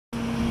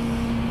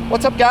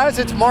What's up, guys?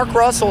 It's Mark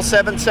Russell,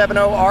 770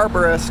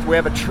 Arborist. We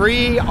have a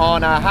tree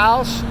on a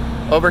house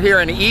over here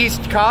in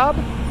East Cobb.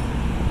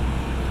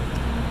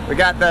 We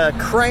got the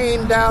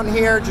crane down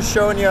here, just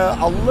showing you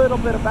a little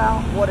bit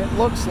about what it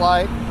looks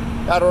like.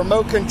 Got a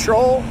remote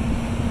control,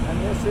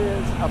 and this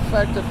is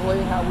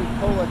effectively how we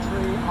pull a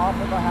tree off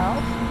of a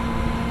house.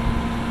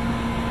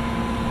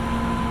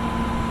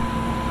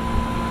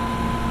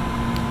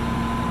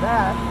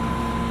 That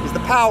is the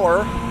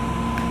power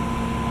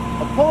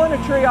of pulling a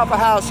tree off a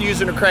house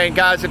using a crane.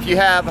 Guys, if you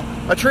have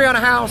a tree on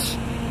a house,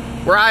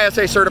 we're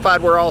ISA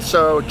certified. We're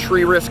also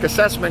tree risk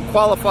assessment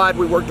qualified.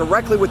 We work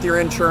directly with your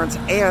insurance,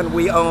 and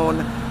we own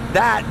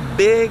that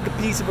big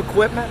piece of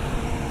equipment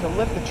to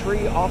lift the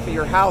tree off of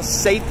your house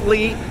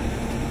safely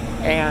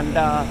and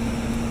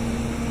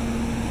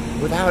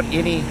without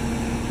any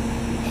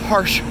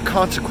harsh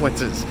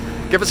consequences.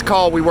 Give us a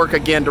call. We work,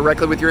 again,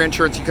 directly with your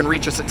insurance. You can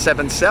reach us at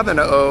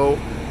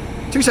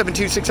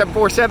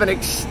 770-272-6747,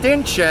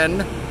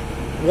 extension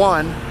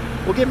 1.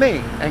 Will get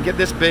me and get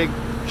this big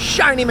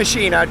shiny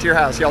machine out to your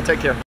house. Y'all take care.